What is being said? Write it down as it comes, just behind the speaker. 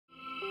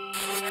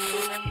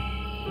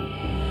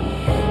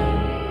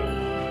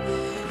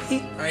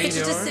you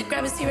doing? Just sit,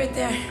 grab a seat right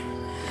there.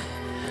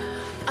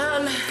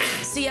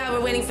 So yeah,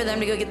 we're waiting for them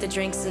to go get the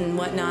drinks and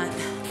whatnot.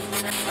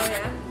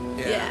 Oh,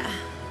 yeah? Yeah.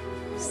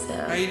 So.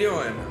 How you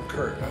doing? I'm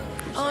Kurt.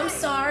 Oh, I'm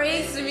sorry.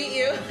 Nice to meet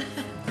you.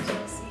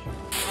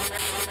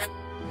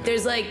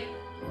 There's like,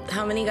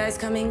 how many guys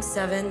coming?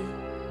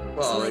 7?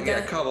 Well, like yeah,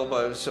 that? a couple,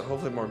 but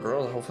hopefully more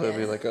girls. Hopefully it'll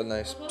be like a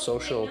nice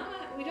social.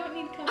 We don't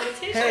need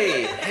competition.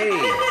 Hey, hey.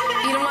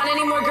 You don't want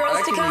any more girls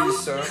I to can come? use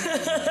some.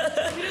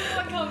 We don't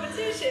want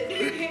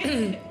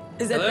competition.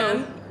 Is that Hello?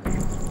 them?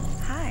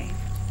 Hi.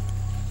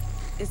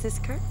 Is this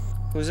Kurt?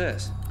 Who's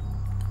this?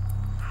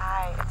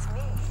 Hi, it's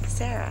me,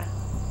 Sarah.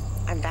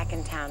 I'm back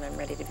in town. I'm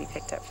ready to be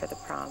picked up for the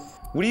prom.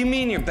 What do you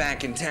mean you're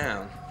back in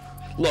town?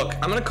 Look,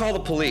 I'm gonna call the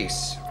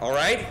police, all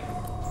right?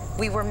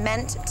 We were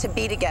meant to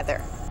be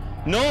together.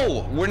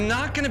 No, we're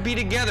not gonna be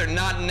together.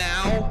 Not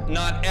now,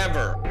 not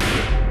ever.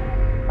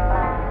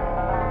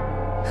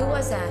 Who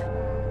was that?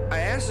 I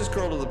asked this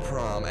girl to the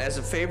prom as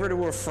a favor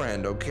to her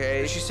friend,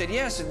 okay? She said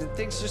yes, and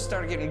things just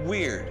started getting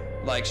weird.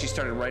 Like, she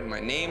started writing my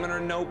name in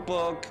her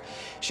notebook.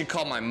 She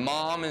called my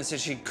mom and said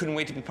she couldn't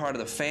wait to be part of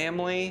the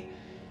family.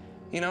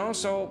 You know,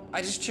 so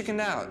I just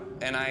chickened out,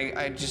 and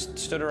I just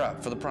stood her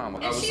up for the prom.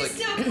 I was She like,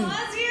 still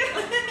calls you?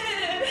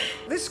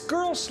 this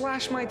girl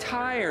slashed my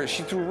tires.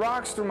 She threw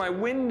rocks through my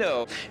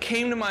window,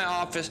 came to my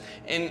office,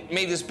 and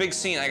made this big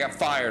scene. I got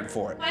fired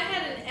for it. I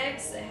had an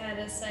ex that had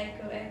a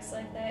psycho ex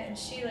like that, and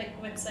she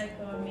like went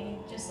psycho on me,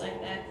 just like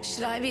that.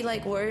 Should I be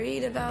like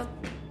worried about?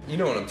 You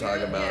know what I'm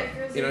talking about. Yeah,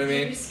 girls You know are what I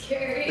mean? pretty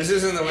scary. This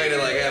isn't the way to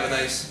like have a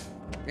nice,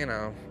 you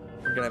know,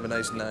 we're gonna have a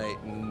nice night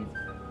and.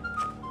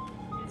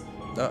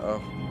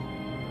 Uh-oh.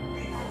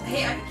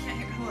 Hey, I can't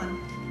hear. Hold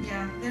on.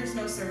 Yeah, there's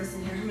no service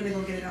in here. I'm gonna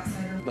go get it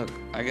outside. Look,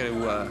 I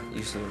gotta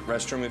use the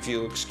restroom if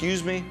you'll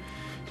excuse me.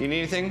 Do you need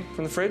anything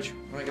from the fridge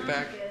when I get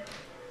back?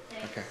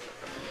 Okay.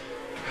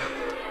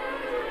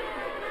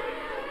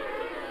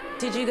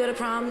 Did you go to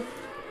prom?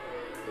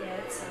 Yeah,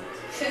 it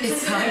sucks. It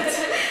sucked.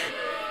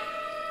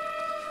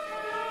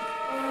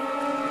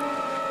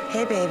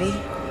 Hey, baby.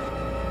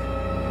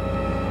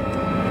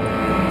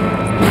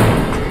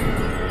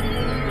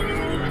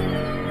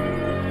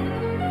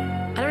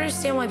 I don't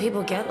understand why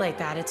people get like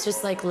that. It's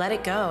just like, let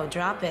it go,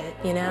 drop it,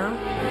 you know?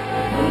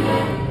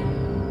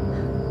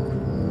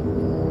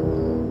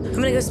 I'm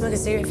gonna go smoke a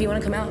cigarette if you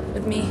wanna come out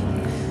with me.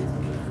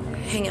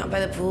 Hang out by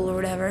the pool or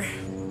whatever.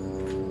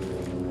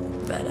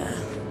 But,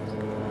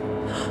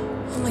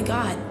 oh my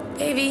God,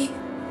 baby,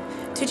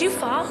 did you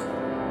fall?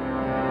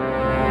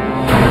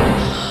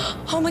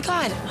 Oh my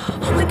God,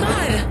 oh my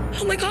God,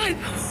 oh my God.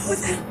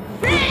 What's that?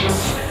 Bitch!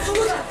 Oh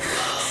my God.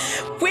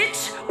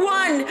 Which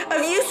one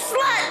of you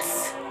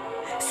sluts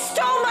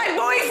stole my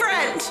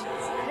boyfriend?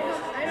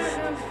 I don't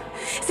know.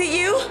 Is it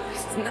you?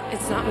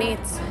 It's not me.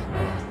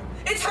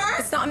 It's her?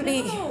 It's not me.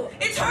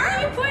 It's What are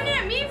her? you pointing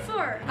at me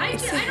for? I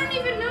don't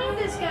even know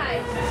this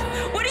guy.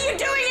 What are you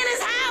doing in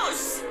his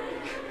house?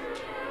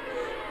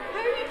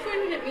 Why are you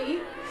pointing at me?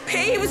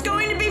 He was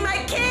going to be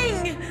my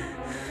king.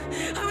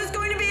 I was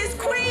going to be his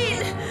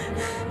queen.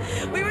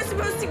 We were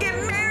supposed to get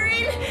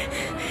married.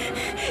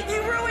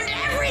 You ruined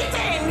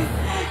everything.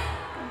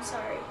 I'm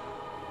sorry.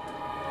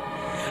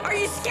 Are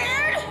you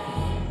scared?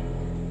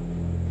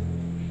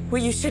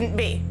 Well, you shouldn't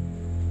be.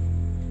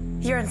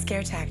 You're on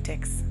scare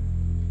tactics.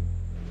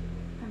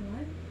 I'm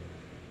what?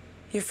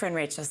 Your friend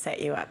Rachel set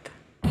you up.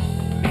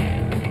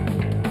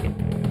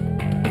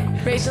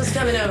 Rachel's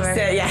coming over.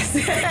 Yes.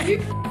 What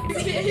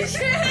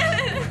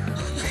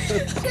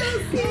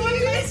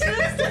am I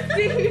supposed to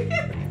do?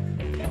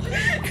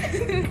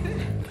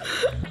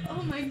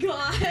 Oh my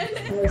God.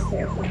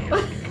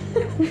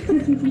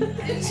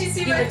 Did she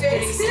see my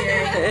face?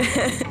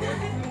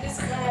 I'm just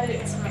glad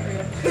it's not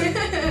real.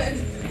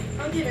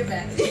 I'll give it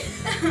back.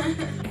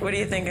 What are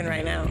you thinking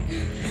right now?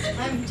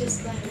 I'm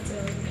just glad it's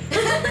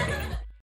over.